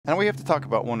And we have to talk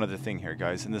about one other thing here,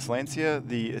 guys. In this Lancia,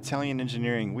 the Italian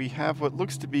engineering, we have what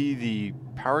looks to be the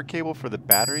power cable for the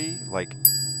battery, like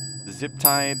zip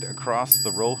tied across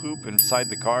the roll hoop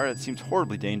inside the car. It seems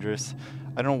horribly dangerous.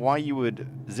 I don't know why you would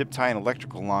zip tie an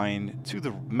electrical line to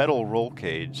the metal roll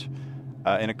cage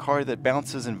in a car that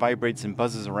bounces and vibrates and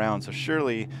buzzes around. So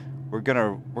surely we're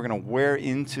gonna wear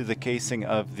into the casing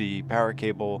of the power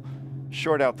cable,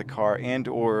 short out the car, and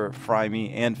or fry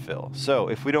me and Phil. So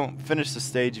if we don't finish the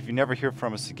stage, if you never hear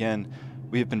from us again,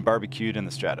 we have been barbecued in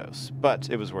the Stratos. But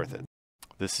it was worth it.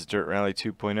 This is Dirt Rally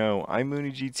 2.0. I'm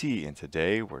MoonieGT, and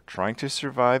today we're trying to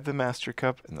survive the Master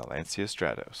Cup in the Lancia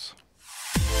Stratos.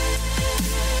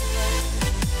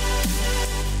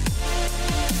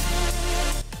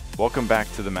 Welcome back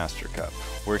to the Master Cup.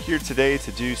 We're here today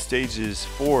to do stages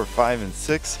 4, 5, and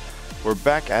 6. We're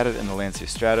back at it in the Lancia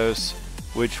Stratos,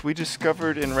 which we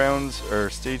discovered in rounds, or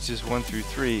stages 1 through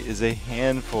 3, is a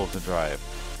handful to drive.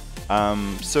 But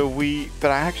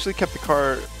I actually kept the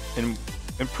car in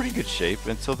pretty good shape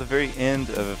until the very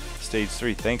end of stage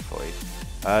 3, thankfully.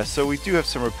 So we do have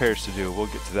some repairs to do. We'll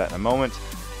get to that in a moment.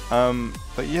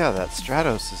 But yeah, that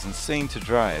Stratos is insane to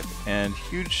drive. And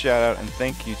huge shout out and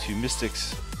thank you to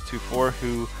Mystics24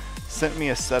 who sent me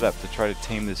a setup to try to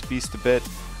tame this beast a bit.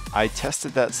 I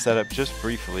tested that setup just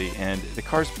briefly, and the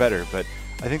car's better, but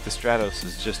I think the Stratos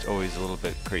is just always a little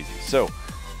bit crazy. So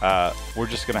we're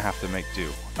just gonna have to make do.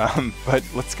 But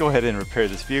let's go ahead and repair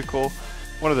this vehicle.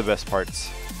 One of the best parts.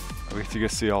 We have to go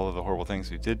see all of the horrible things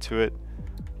we did to it.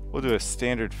 We'll do a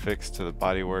standard fix to the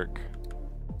bodywork.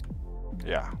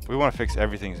 Yeah, we want to fix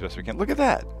everything as best we can. Look at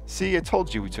that! See, I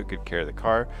told you we took good care of the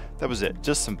car. That was it.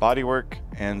 Just some bodywork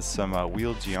and some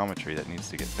wheel geometry that needs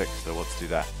to get fixed, so let's do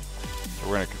that. So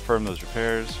we're going to confirm those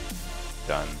repairs.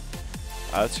 Done.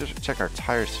 Let's just check our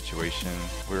tire situation.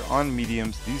 We're on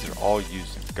mediums. These are all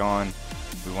used and gone.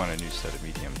 We want a new set of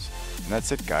mediums. And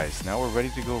that's it, guys. Now we're ready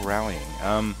to go rallying.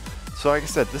 So like I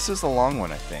said, this is a long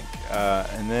one, I think.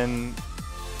 And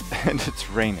it's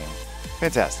raining.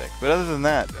 Fantastic. But other than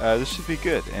that, this should be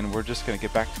good. And we're just going to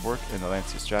get back to work in the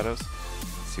Lancia Stratos.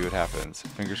 See what happens.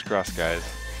 Fingers crossed, guys.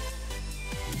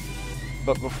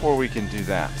 But before we can do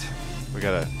that, we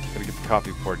gotta get the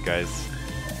coffee poured, guys.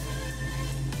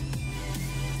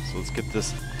 So let's get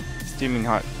this steaming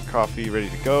hot coffee ready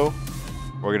to go.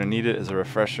 We're gonna need it as a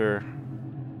refresher,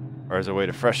 or as a way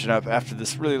to freshen up after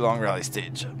this really long rally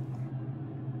stage.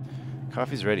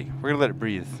 Coffee's ready. We're gonna let it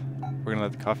breathe. We're gonna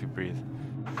let the coffee breathe.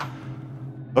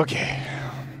 Okay.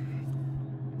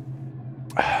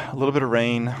 A little bit of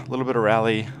rain, a little bit of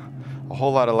rally, a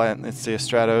whole lot of Lancia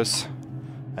Stratos,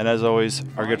 and as always,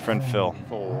 our good friend Phil.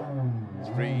 4,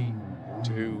 3,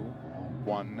 2,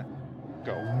 1,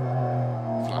 go.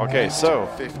 Okay, so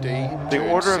 50, the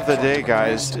order of the day,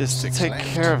 guys, is to take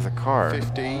care of the car.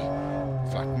 50,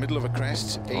 flat middle of a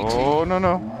crest, 80. Oh,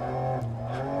 no.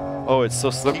 Oh, it's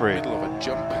so slippery. Keep middle of a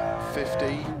jump,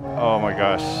 50. Oh my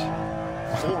gosh.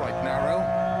 4 right narrow.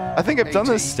 I think I've done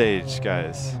 80. this stage,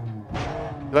 guys.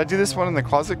 Did I do this one in the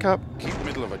Closet Cup? Keep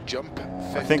middle of a jump,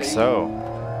 50. I think so.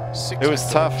 It was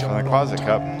tough in the Closet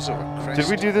Cup. Did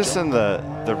we do this in the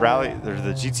rally, or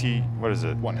the GT, what is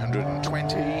it?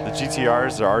 120. The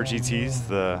GTRs or RGTs,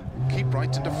 Keep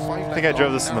right into 5 left. I think I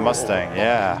drove this in the Mustang,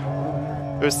 yeah.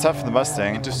 It was tough in the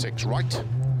Mustang. Into 6 right,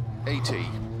 80.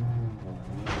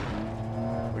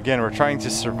 Again, we're trying to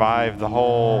survive the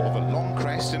whole, Of a long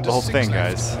crest into the whole 6 thing,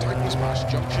 left. guys. Tightens past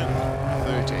junction,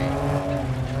 30.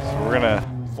 So we're gonna,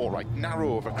 4 right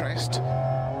narrow over crest.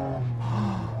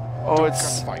 oh,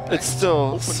 it's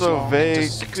still so vague.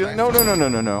 No.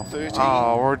 30.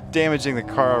 Oh, we're damaging the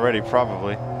car already,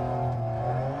 probably.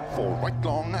 4 right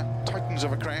long, tightens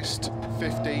over crest,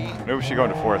 50. Maybe we should go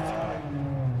into 4th.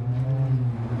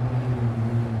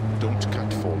 Don't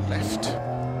cut 4 left.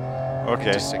 Okay.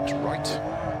 Into 6 right.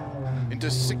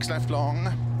 Into 6 left long,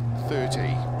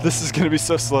 30. This is gonna be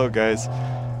so slow, guys.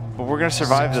 But we're gonna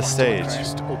survive this 6 right over stage.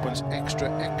 crest, opens extra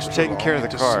We're taking care of the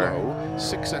into car. Slow,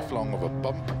 6 left long of a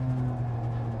bump.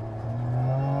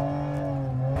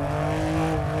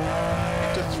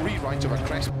 Into 3 right of a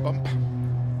crest bump.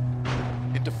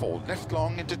 Into 4 left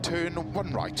long, into turn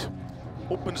 1 right.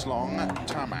 Opens long,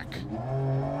 tarmac.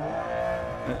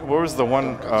 What was the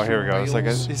one? Oh, here we go. It's like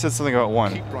he said something about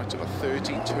 1. Keep right of a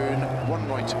 30, turn 1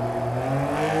 right.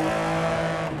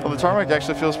 Well, the tarmac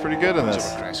actually feels pretty good in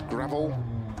this. Crest gravel,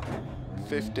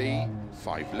 50,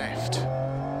 5 left.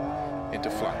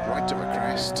 Into flat right of a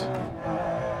crest.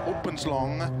 Opens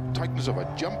long, tightens of a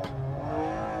jump.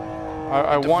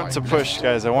 I want to push,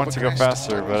 guys. I want to go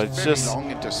faster, but it's just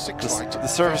the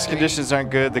surface conditions aren't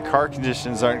good, the car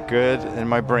conditions aren't good, and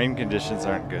my brain conditions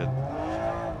aren't good.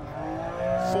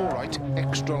 4 right,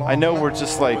 extra extra long. I know we're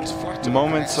just like opens flat to the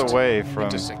moments crest, away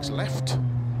into 6 left.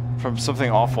 from something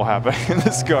awful happening in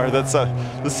this car. That's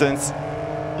the sense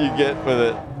you get with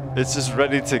it. It's just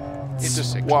ready to Into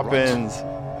 6 swap right. ends.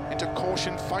 Into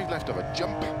caution, 5 left of a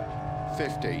jump,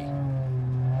 50.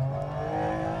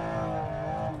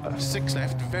 6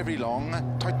 left, very long,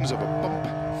 tightens of a bump,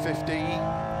 50.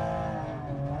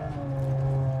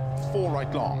 4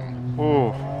 right long.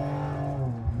 Ooh.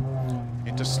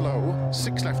 Into slow,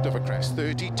 6 left of a crest,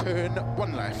 30, turn,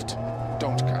 1 left,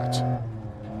 don't cut.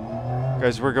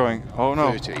 Guys, we're going. Oh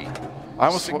no. 30. I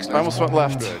almost went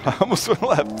left. 100. I almost went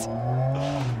left.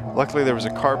 Luckily, there was a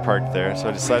car parked there, so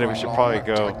I decided we should probably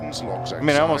go. I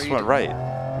mean, I almost went right.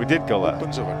 We did go left.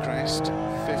 Opens of a crest,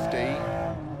 50.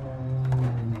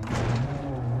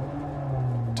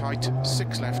 Tight,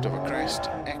 6 left of a crest,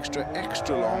 extra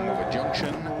long of a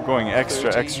junction. We're going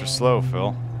extra 30. slow,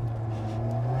 Phil.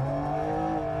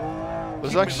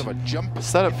 There's actually, the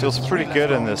setup feels pretty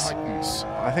good in this.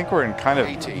 I think we're in kind of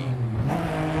 80.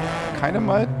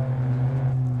 mud.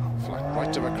 Flat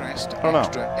right of a crest, I don't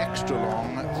know. extra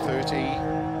long, 30.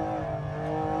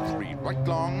 3 right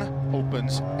long,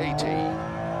 opens 80.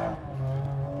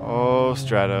 Oh,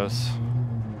 Stratos.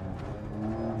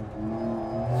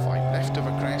 5 left of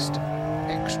a crest,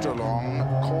 extra long,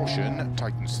 caution,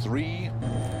 tightens 3.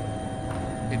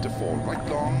 Into 4 right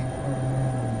long.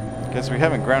 Because we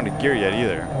haven't grounded gear yet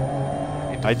either.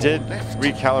 Into I 4 did left.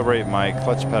 recalibrate my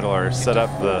clutch pedal or set Into up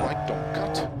 4 the right, don't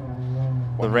cut.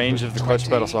 range of the clutch 120.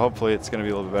 pedal, so hopefully it's going to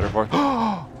be a little bit better for it.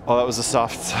 Oh, that was a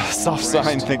soft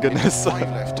sign, thank goodness. 5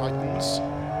 left tightens.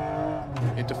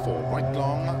 Into 4 right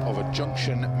long of a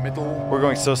junction middle. We're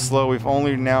going so slow, we've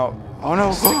only now... Oh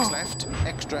no! 6 left,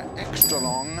 extra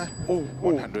long.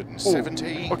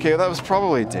 170. Okay, that was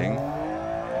probably a ding.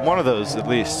 One of those, at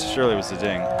least, surely was a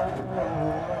ding.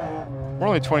 We're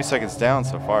only 20 seconds down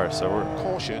so far, so we're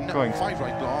Caution, going 5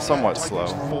 right long. somewhat tightens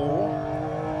slow. 4.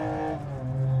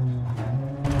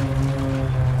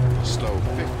 Slow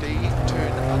 50,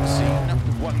 turn unseen,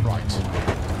 1 right.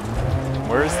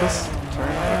 Where is this? Turn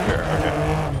up here.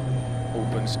 Okay.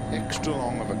 Opens extra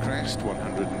long of a crest,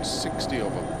 160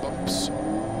 over bumps.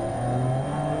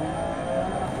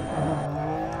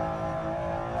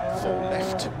 4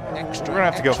 left, extra. We're gonna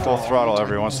have to go full long, throttle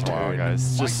every tightens once in a while, turn,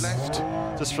 guys. 5 left,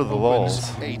 Just for the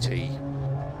opens lulls. 80.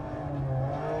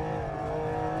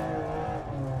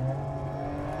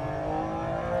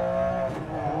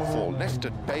 Left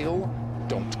at Bale,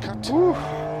 don't cut. Woo,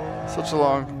 such a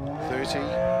long. 30,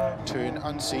 turn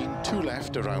unseen, 2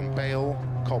 left around Bale,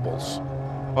 cobbles.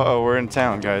 Uh-oh, we're in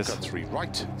town, guys. Cut 3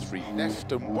 right, 3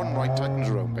 left, and 1 right tightens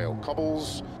around Bale,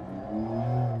 cobbles.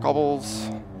 Cobbles.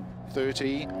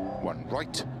 30, 1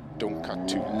 right, don't cut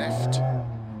 2 left.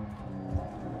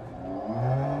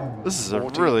 This is a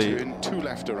 40, really turn 2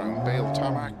 left around Bale,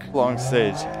 tarmac. long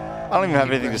stage. I don't even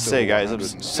have anything to say, guys. I'm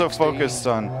just so focused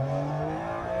on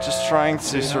just trying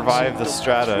to survive the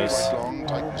Stratos. 3 right long,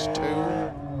 tightens 2.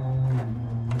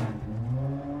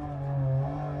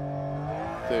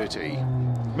 30.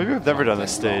 Maybe I've never done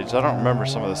this stage. I don't remember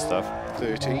some of this stuff.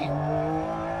 30.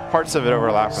 Parts of it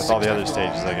overlap with all the other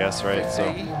stages, I guess, right? 50.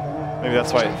 So maybe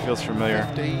that's why it feels familiar.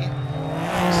 50.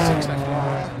 6 left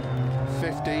long.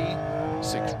 50.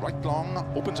 6 right long.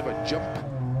 Opens up a jump.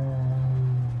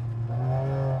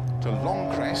 To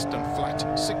long crest and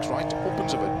flat. 6 right.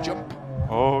 Opens up a jump.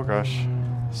 Oh gosh.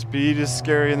 Speed is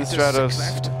scary in the Stratos. 6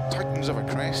 left. Tightens of a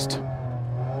crest.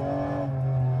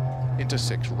 Into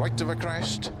 6 right of a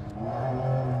crest.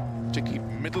 To keep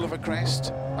middle of a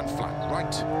crest and flat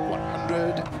right,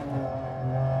 100.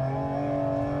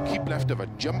 Keep left of a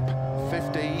jump,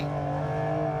 50.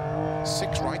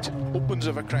 6 right, opens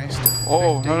of a crest. 50.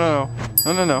 Oh, no.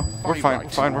 We're 5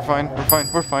 fine,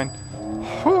 right. we're fine.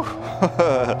 Whew.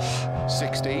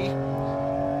 60.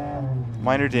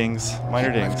 Minor dings. Keep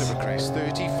left of a crest,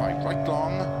 30, 5 right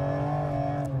long.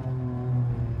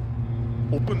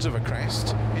 Opens of a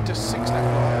crest, into 6 left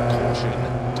long, caution,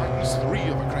 tightens 3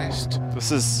 of a crest.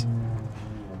 This is...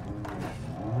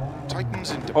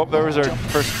 Tightens into Oh, there was our jump,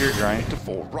 first gear grind. into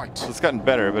 4 right. So it's gotten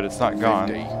better, but it's not gone.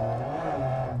 50.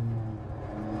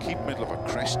 Keep middle of a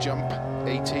crest jump,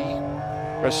 80.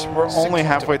 We're only 6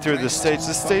 halfway left of a through this crest, stage.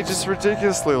 This stage is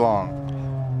ridiculously long.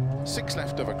 6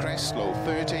 left of a crest, slow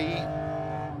 30.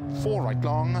 4 right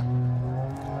long,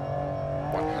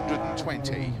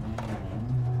 120.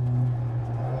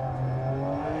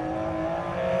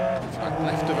 Flat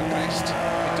left of a crest,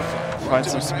 into flat right Find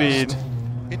of some a speed. crest,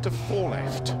 into 4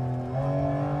 left.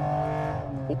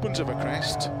 Opens of a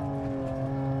crest,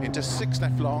 into 6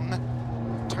 left long,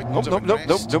 tightens of a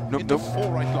crest, into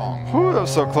 4 right long. Whew, that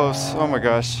was so close. Oh my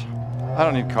gosh. I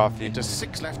don't need coffee. Into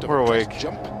 6 left of We're a awake. crest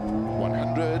jump,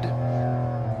 100.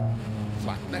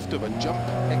 Flat left of a jump,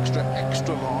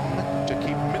 extra long to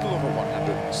keep middle of a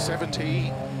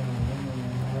 170.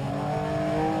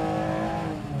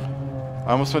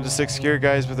 I almost went to 6th gear,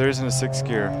 guys, but there isn't a 6th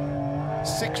gear.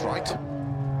 6 right.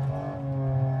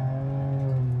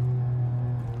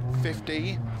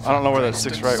 50. I don't know where that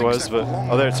 6 right was, but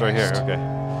oh, there it's right here. Okay.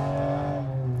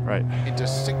 Right. Into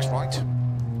 6 right.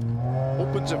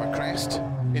 Opens of a crest.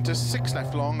 Into 6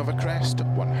 left long of a crest.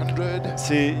 100.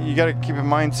 See, you got to keep in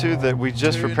mind too that we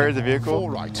just Turn repaired the vehicle,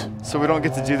 4 right. so we don't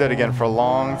get to do that again for a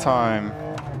long time.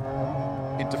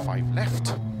 Into 5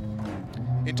 left.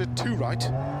 Into 2 right.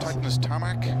 Tightens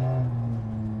tarmac.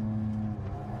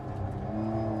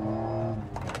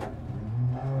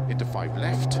 Into 5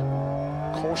 left.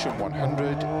 Caution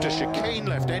 100 to chicane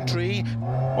left entry.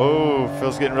 Whoa,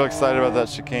 Phil's getting real excited about that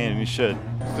chicane, and he should.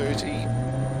 30.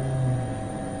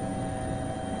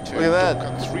 Look at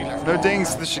that. No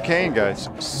dings to the chicane, guys.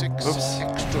 6 Oops.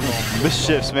 extra long. Missed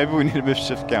shifts. Maybe we need a missed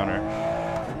shift counter.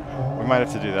 We might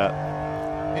have to do that.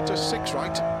 Into 6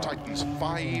 right. Tightens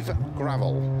 5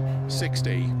 gravel.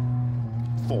 60.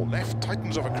 4 left.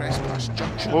 Tightens over crest past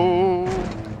junction. Whoa.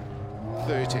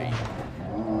 30.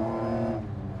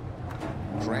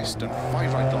 Crest and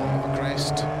 5 right long of a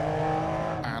crest.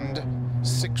 And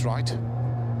 6 right.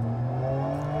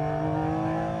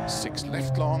 6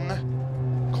 left long.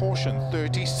 Caution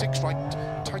 30. 6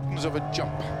 right. Tightens of a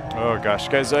jump. Oh gosh,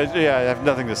 guys, I have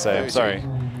nothing to say. I'm 30. sorry.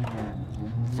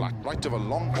 Flat right of a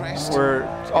long crest. We're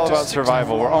all Into about 6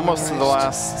 survival. left We're long almost to the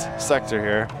crest. last sector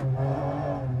here.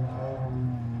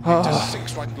 Into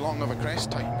 6 right long of a crest.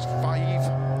 Tightens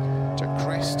 5 to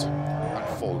crest and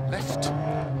 4 left.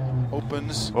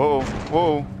 Opens. Whoa,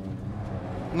 whoa.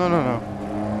 No.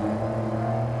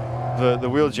 The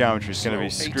wheel geometry is going to be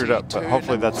Slow screwed 80, up, but turn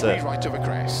hopefully and that's 3 it. right of a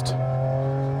crest.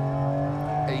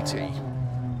 80.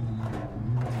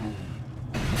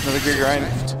 Another gear 6 grind.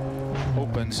 left.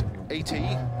 Opens 80.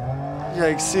 Yeah,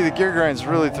 you can see the gear grinds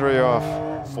really throw you off.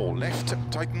 4 left.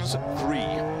 Tightens 3.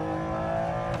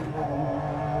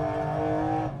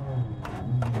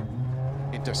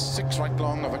 Into 6 right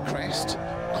long of a crest.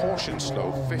 Caution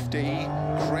slow 50.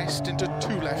 Crest into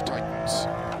 2 left tightens.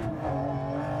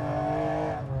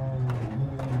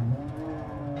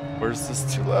 Where's this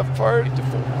 2 left part? Into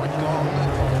 4 right long of a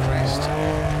crest. 50.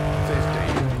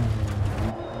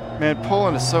 Man,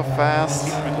 Poland is so fast.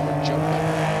 Middle of a jump.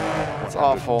 It's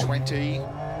awful. 20.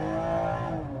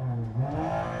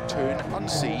 Turn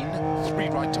unseen. 3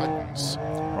 right tightens.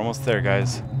 We're almost there,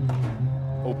 guys.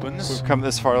 Opens. We've come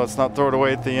this far. Let's not throw it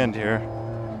away at the end here.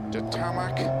 To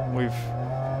tarmac. We've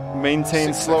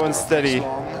maintained 6 slow left and of a steady.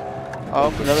 crest long.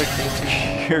 Oh, another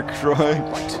gear grind.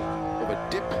 Right of a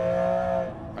dip.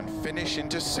 And finish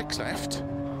into 6 left.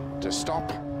 To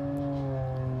stop.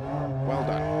 Well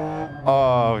done.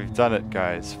 Oh, we've done it,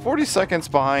 guys. 40 seconds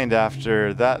behind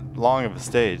after that long of a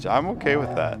stage. I'm okay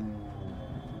with that.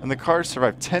 And the car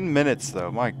survived 10 minutes,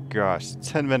 though. My gosh,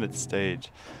 10-minute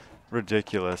stage.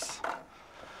 Ridiculous.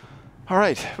 All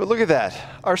right, but look at that.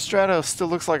 Our Stratos still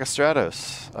looks like a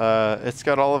Stratos. It's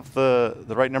got all of the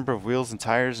right number of wheels and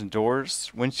tires and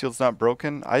doors. Windshield's not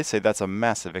broken. I say that's a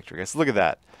massive victory, guys. Look at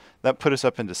that. That put us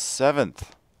up into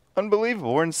 7th.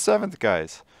 Unbelievable. We're in 7th,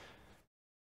 guys.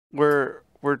 We're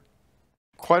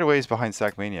quite a ways behind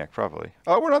Sack Maniac, probably.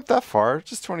 Oh, we're not that far.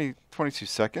 Just 22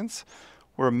 seconds.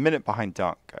 We're a minute behind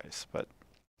Donk, guys. But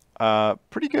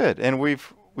pretty good. And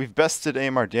we've bested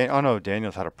AMR. Oh no,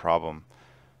 Daniel's had a problem.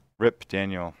 Rip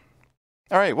Daniel.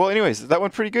 All right. Well, anyways, that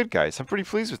went pretty good, guys. I'm pretty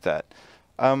pleased with that.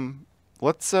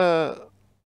 Let's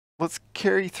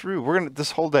carry through.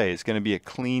 This whole day is gonna be a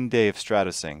clean day of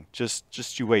Stratosing.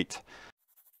 Just you wait.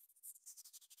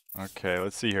 Okay,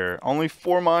 let's see here. Only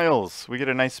 4 miles. We get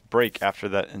a nice break after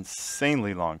that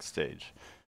insanely long stage.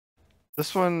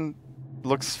 This one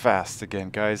looks fast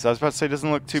again, guys. I was about to say it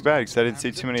doesn't look too bad because I didn't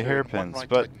see too many hairpins,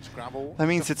 but that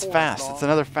means it's fast. It's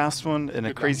another fast one in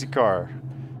a crazy car.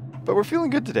 But we're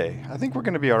feeling good today. I think we're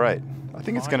going to be all right. I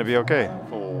think it's going to be okay.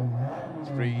 4,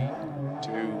 3,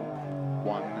 2,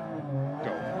 1,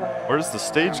 go. Where does the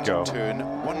stage go? Turn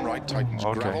 1 right tightens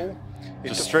gravel.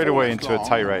 Just straight away into a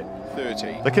tight right.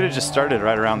 30. They could have just started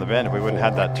right around the bend. We wouldn't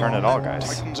have had that turn at all, guys.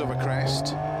 Tightens over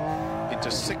crest. Into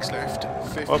 6 left.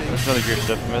 50. Oh, there's another gear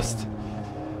shift missed.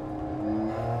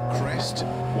 Crest.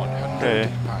 100. Okay.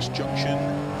 Past junction.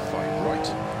 5 right.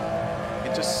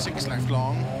 Into 6 left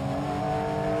long.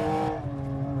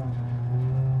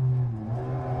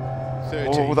 30.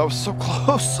 Oh, that was so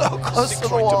close. So close 6 to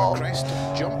the right wall. of a crest.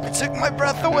 Jump. It took my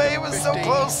breath away. It was so 50.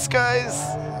 close, guys.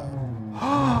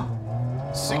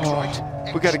 6 right,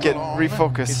 We gotta get long,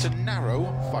 refocused. Into narrow,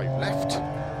 5 left.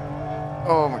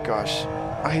 Oh my gosh.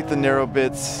 I hate the narrow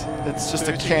bits. It's just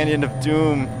 30. a canyon of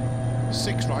doom.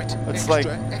 6 right. It's extra, like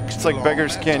extra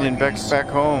Beggar's long, Canyon back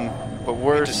tightens. home, but Into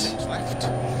worse. 6 left.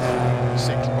 6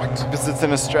 right. Because it's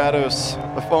in a Stratos.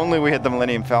 If only we had the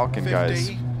Millennium Falcon, 50.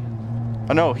 guys.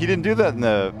 Oh no, he didn't do that in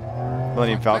the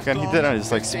Millennium Falcon. He did it on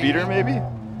his like 50. speeder, maybe.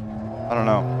 I don't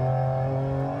know.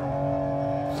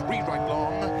 3 right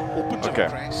long, opens Okay.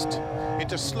 over crest,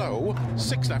 into slow,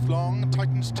 6 left long,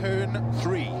 tightens turn,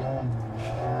 3.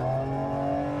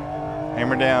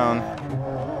 Hammer down.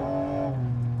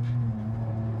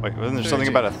 Wait, wasn't there something 30.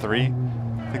 about a 3?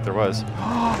 I think there was.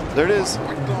 There it is.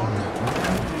 Right long,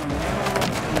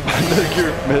 Another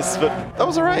gear miss, but that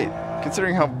was alright.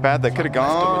 Considering how bad that could have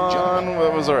gone,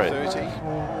 that was alright. 30.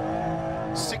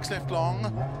 6 left long,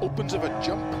 opens of a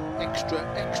jump, extra,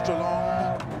 extra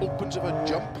long, opens of a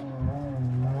jump,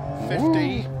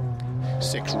 50.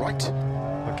 6 right.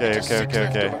 Okay, into 6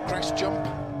 left okay. of a crest jump,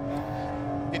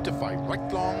 into 5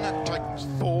 right long, tightens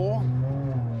 4.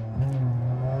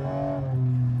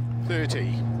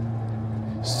 30.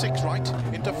 6 right,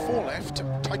 into 4 left,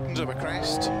 tightens of a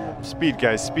crest, Speed,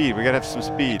 guys, speed. We gotta have some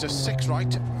speed. into 6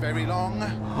 right, very long,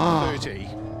 30.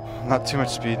 Not too much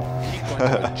speed. Keep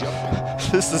going to a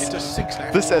jump. This is Into 6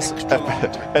 left, this extra long,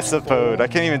 tightens episode. 4. I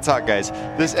can't even talk, guys.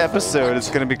 This episode is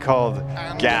gonna be called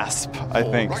Gasp. I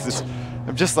think. right.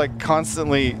 I'm just like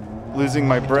constantly losing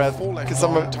my breath because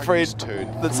I'm afraid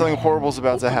that something horrible is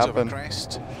about to happen.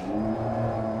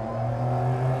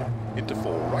 Into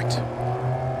 4 right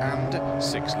and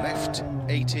 6 left,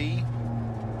 80.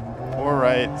 4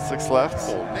 right, 6 left.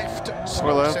 4 left, 4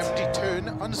 slow left. 70 turn,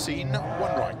 unseen, 1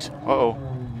 right. Uh-oh.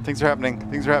 Things are happening.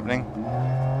 Things are happening.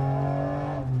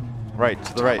 Right,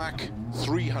 to the right. Tarmac,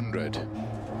 300. Keep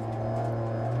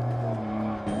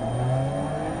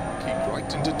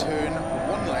right into turn,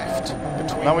 1 left.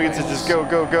 Between Now we get to rails. just go,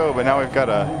 go, go, but now we've got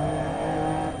a...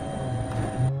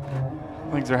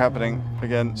 Things are happening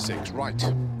again. 6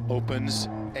 right, opens,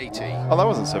 80. Oh, that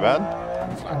wasn't so bad.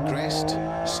 Flat crest,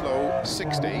 slow,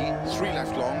 60. 3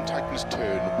 left long, tightens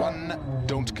turn, 1,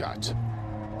 don't cut.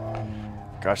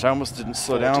 Gosh, I almost didn't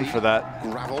slow down 40, for that.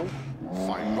 Gravel,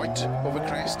 5 right over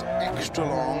crest, extra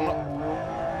long.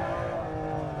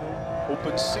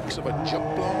 Open 6 of a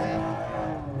jump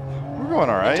long. We're going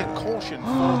all right. Into caution,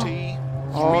 40.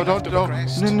 Oh, 3 left don't, over no,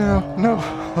 crest.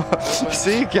 no.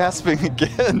 See, gasping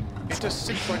again. Into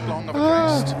 6 right long of a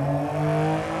crest.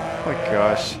 Oh my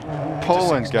gosh. Into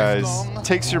Poland, 6 left guys, long,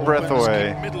 takes your breath opens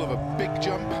away. in middle of a big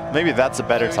jump. Maybe that's a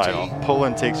better 30. title.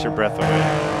 Poland takes your breath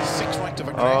away. 6 right of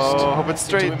a crest. Oh, hope it's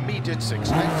straight. Into immediate 6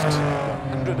 left.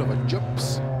 100 of a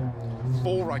jumps.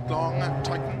 4 right long,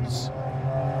 tightens.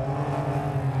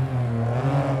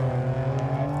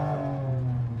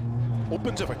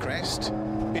 Opens of a crest.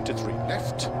 Into 3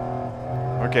 left.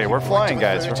 Okay, we're flying,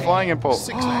 Right of a guys. We're 30, flying in Poland.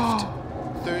 6 left.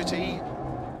 30.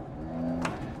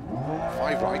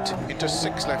 5 right. Into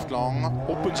 6 left long.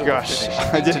 Opens of a Gosh, finish.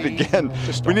 I did it 80. again.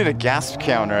 Just We stop. need a gasp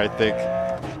counter, I think.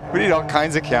 We need all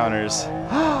kinds of counters.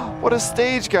 What a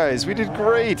stage, guys. We did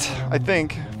great, I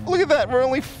think. Look at that.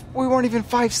 We weren't even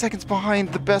 5 seconds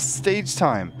behind the best stage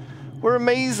time. We're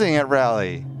amazing at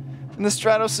rally. And the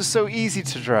Stratos is so easy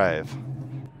to drive.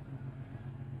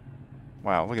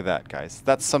 Wow, look at that, guys.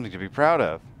 That's something to be proud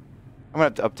of. I'm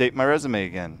going to have to update my resume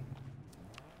again.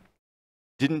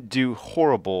 Didn't do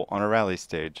horrible on a rally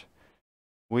stage.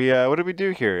 What did we do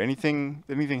here? Anything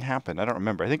happened? I don't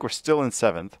remember. I think we're still in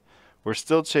 7th. We're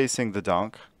still chasing the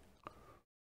donk.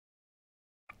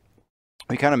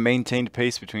 We kind of maintained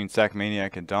pace between Sack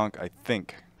Maniac and Donk, I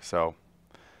think. So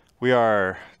we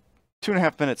are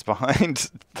 2.5 minutes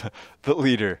behind the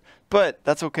leader. But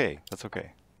that's okay. That's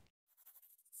okay.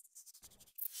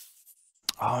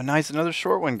 Oh, nice. Another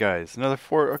short one, guys. Another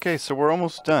 4. Okay, so we're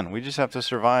almost done. We just have to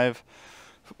survive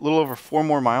a little over 4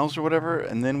 more miles or whatever,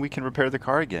 and then we can repair the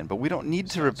car again. But we don't need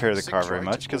to repair the car very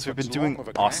much because we've been doing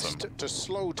awesome. To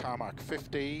slow tarmac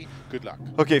 50. Good luck.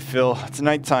 Okay, Phil, it's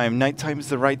nighttime. Nighttime is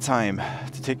the right time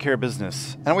to take care of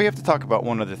business. And we have to talk about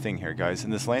one other thing here, guys.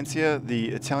 In this Lancia, the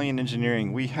Italian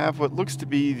engineering, we have what looks to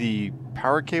be the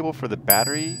power cable for the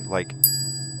battery, like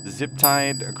zip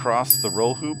tied across the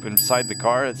roll hoop inside the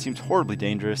car. It seems horribly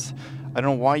dangerous. I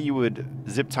don't know why you would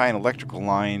zip tie an electrical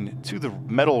line to the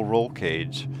metal roll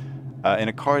cage in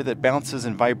a car that bounces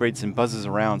and vibrates and buzzes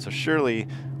around. So surely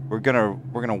we're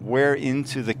gonna wear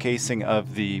into the casing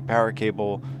of the power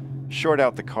cable, short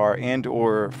out the car, and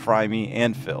or fry me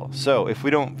and Phil. So if we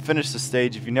don't finish the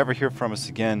stage, if you never hear from us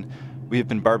again, we have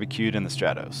been barbecued in the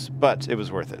Stratos. But it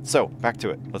was worth it. So back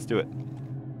to it. Let's do it.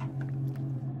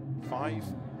 5,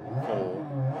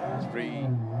 4, 3,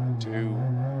 2,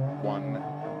 1,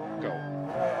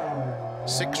 go.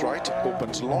 6 right,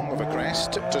 opens long of a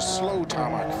crest to slow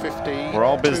tarmac 50. We're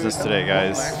all business today,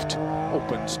 guys. Left,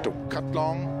 opens to cut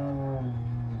long.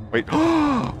 Wait,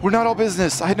 we're not all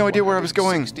business. I had no idea where I was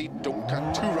going. 60, don't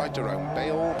cut 2 right around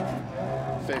Bale.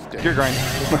 50. Gear grind.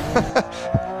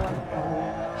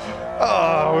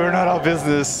 Oh, we're not all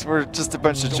business. We're just a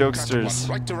bunch of jokesters.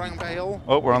 Right around Bale.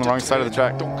 Oh, we're on the wrong side of the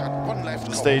track. Don't cut 1 left.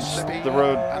 The stage, the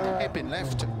road. And hairpin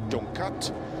left. Don't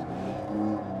cut.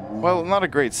 Well, not a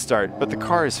great start, but the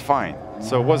car is fine.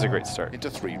 So it was a great start.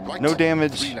 Into 3 right. No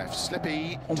damage. 3 left,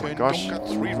 slippy. Oh my Turn, gosh. Don't cut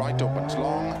 3 right, opens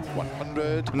long.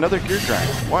 100. Another gear grind.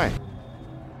 Why?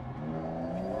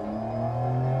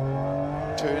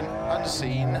 Turn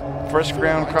unseen. Fresh 4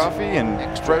 ground right, coffee and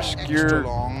extra, fresh extra gear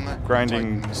long,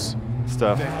 grinding tightens,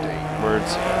 stuff. 50.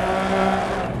 Words.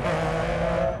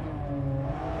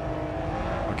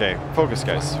 Okay, focus,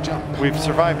 guys. Jump. We've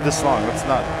survived this long. Let's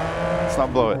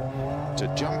not blow it. To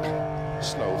jump,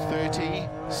 slow 30,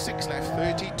 6 left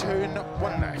 30, turn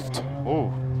 1 left.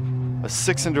 Oh, a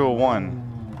 6 into a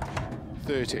 1.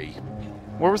 30,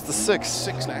 Where was the 6?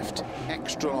 6 left,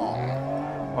 extra long.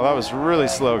 Well, that was really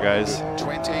slow, guys.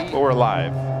 20, But we're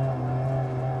alive.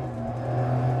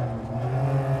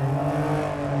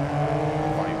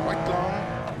 5 right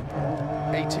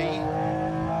long, 80,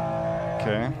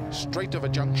 Okay. straight of a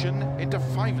junction, into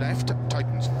 5 left,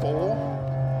 tightens 4,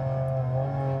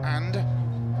 and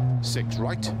 6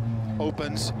 right,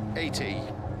 opens 80.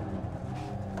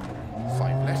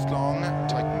 5 left long,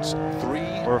 tightens 3,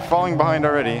 We're falling behind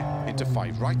already, into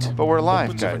 5 right, but we're alive,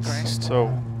 opens of a guys. crest,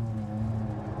 So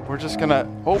we're just gonna.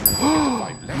 Oh,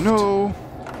 5 left, no.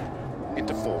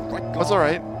 into 4 right long, That's all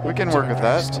right. We can opens of work a with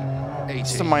that. crest, 80.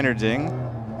 Just a minor ding.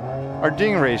 Our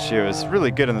ding ratio is really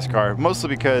good in this car, mostly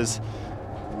because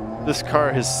this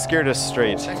car has scared us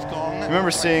straight. Left long,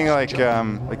 Remember seeing like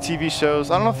TV shows?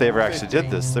 I don't know if they ever actually did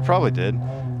this. They probably did.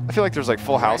 I feel like there's like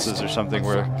Full Houses or something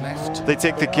where left, they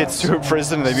take the kids to a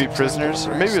prison and they meet prisoners.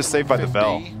 Or maybe it was Saved by the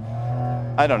Bell.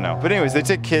 I don't know. But anyways, they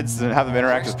take kids and have them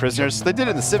interact with prisoners. They did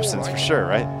it in The Simpsons for sure,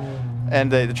 right?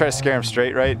 And they try to scare them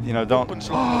straight, right? You know, don't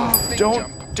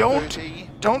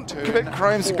commit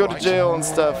crimes and go to jail and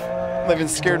stuff. They've been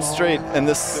scared straight, and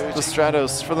the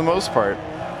Stratos, for the most part,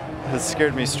 has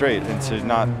scared me straight into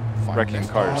not wrecking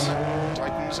cars.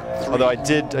 Although I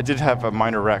did have a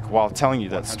minor wreck while telling you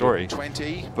that story,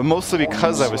 but mostly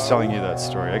because I was telling you that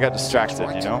story. I got distracted,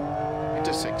 you know?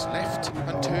 Into 6 left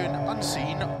and turn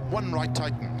unseen, 1 right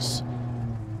tightens.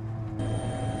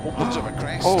 Opens of a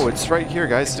crest. Oh, it's right here,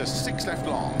 guys. Into 6 left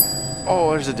long.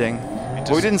 Oh, there's a ding.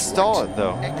 Well, we didn't stall it,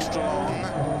 though. Extra long.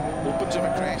 Opens of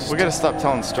a crest. We gotta stop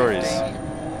telling stories.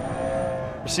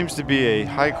 There seems to be a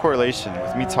high correlation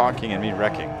with me talking and me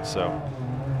wrecking, so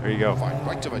there you go.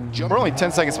 Right of a jump. We're only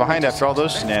 10 seconds behind after all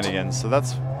those shenanigans, so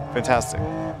that's fantastic.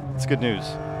 It's good news.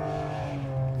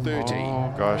 30.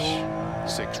 Oh, gosh.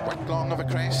 6 right long of a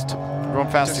crest. We're going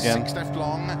fast Into again. 6 left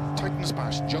long. Tightens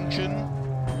past junction.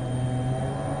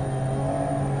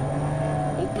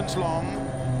 Opens long.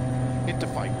 Into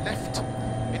 5 left.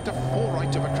 Into 4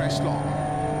 right of a crest long.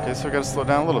 Okay, so we gotta slow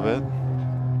down a little bit.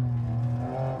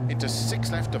 Into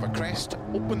 6 left of a crest,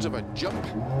 opens of a jump,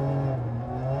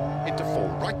 into 4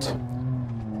 right,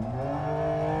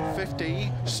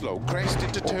 50, slow crest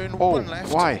into turn 1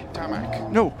 left, why? tarmac,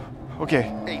 No.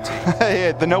 Okay. 80.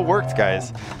 Hey, the no worked,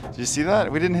 guys. Did you see that?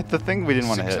 We didn't hit the thing we didn't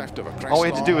want to 6 hit. left of a crest All we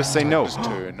had to do was say no.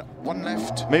 Turn 1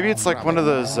 left. Maybe it's like one of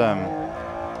those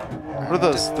what are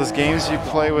those games you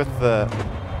play with the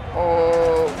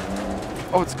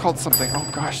oh, it's called something. Oh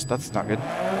gosh, that's not good.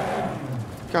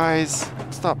 Guys,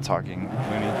 stop talking,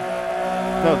 Mooney.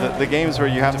 No, the games where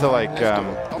you have to like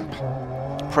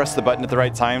press the button at the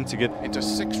right time to get into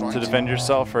 6 right, to defend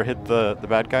yourself or hit the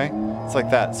bad guy. It's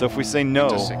like that. So if we say no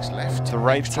into 6 left, the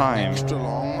right extra, time, extra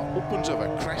long, opens of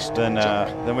a crest, then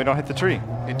jump, we don't hit the tree.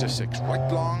 into 6 right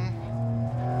long,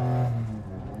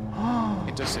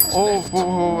 into 6 Oh, left,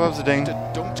 whoa, that was a ding. into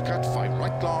don't cut 5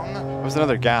 right long, There was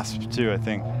another gasp too, I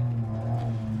think.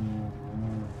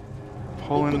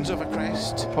 opens of a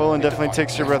crest, Poland into definitely 5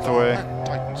 takes your left breath away. long,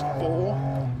 tightens 4,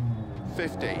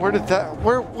 50. Where did that?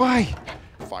 Why?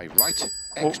 5 right,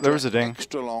 Oh, extra, there was a ding.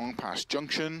 extra long past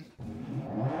junction,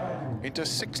 into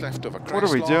 6 left of a crest. What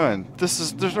are we long, doing?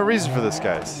 There's no reason for this,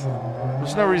 guys.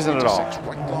 There's no reason at into all. 6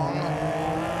 right long,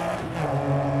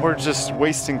 We're just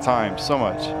wasting time so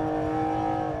much.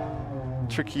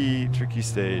 Tricky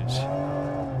stage.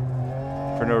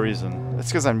 For no reason. It's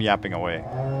because I'm yapping away.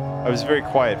 I was very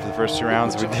quiet for the first 2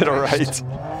 rounds. We did all right.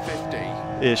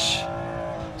 50. Ish.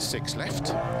 6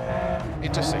 left,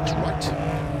 into 6 right,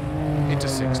 into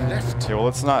 6 left, Okay, well,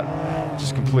 let's not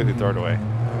just completely throw it away.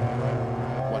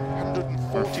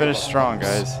 Finish strong,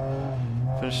 guys.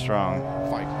 Finish strong.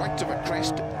 5 right of a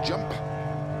crest, jump.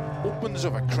 Opens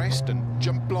of a crest and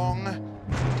jump long.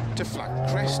 To flat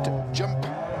crest, jump.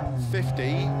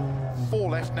 50. 4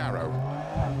 left narrow.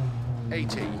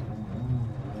 80.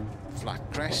 Flat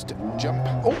crest, jump.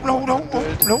 Oh, no, no,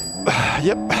 oh, no.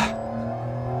 Yep.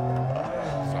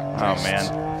 Flat Oh,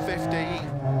 crest, man.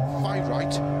 50. 5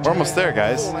 right. We're almost there,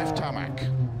 guys. 4 left tarmac.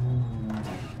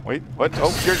 Wait, what?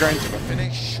 Oh, gear grind. To a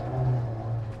finish.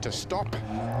 To stop.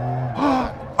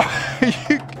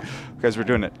 Guys, we're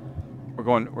doing it. We're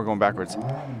going backwards.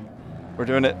 We're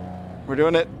doing it. We're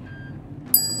doing it.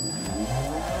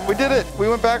 We did it. We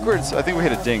went backwards. I think we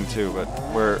hit a ding too, but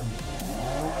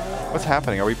what's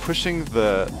happening? Are we pushing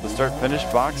the start finish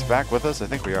box back with us? I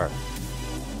think we are.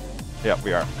 Yeah,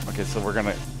 we are. Okay, so we're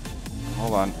gonna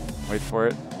hold on. Wait for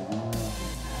it.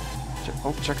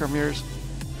 Check our mirrors.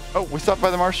 Oh, we stopped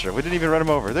by the marsher. We didn't even run him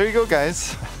over. There you go,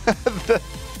 guys.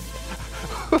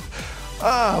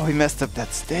 Oh, we messed up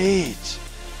that stage.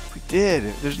 We did.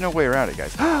 There's no way around it,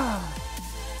 guys.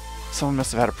 Someone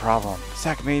must have had a problem.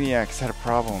 Sackmaniacs had a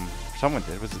problem. Someone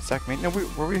did. Was it Sackmaniac? No,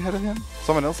 were we ahead of him?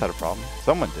 Someone else had a problem.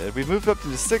 Someone did. We moved up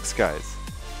into 6, guys.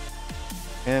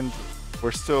 And we're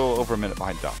still over a minute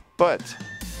behind Dom. But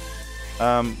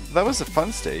that was a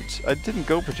fun stage. It didn't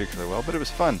go particularly well, but it was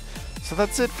fun. So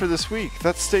that's it for this week.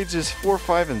 That's stages 4,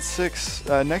 5, and 6.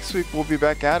 Next week we'll be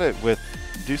back at it with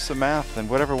do some math and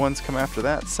whatever ones come after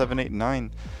that, 7, 8, and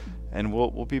 9, and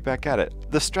we'll be back at it.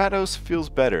 The Stratos feels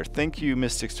better. Thank you,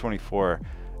 Mystics24.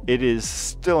 It is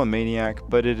still a Maniac,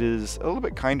 but it is a little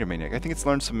bit kinder Maniac. I think it's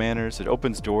learned some manners. It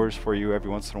opens doors for you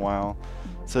every once in a while.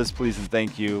 It says please and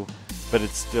thank you, but it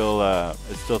still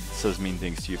says mean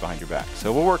things to you behind your back.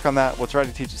 So we'll work on that. We'll try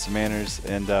to teach it some manners,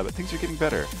 and but things are getting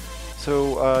better.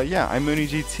 So yeah, I'm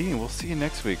MoonieGT, and we'll see you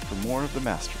next week for more of the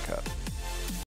Master Cup.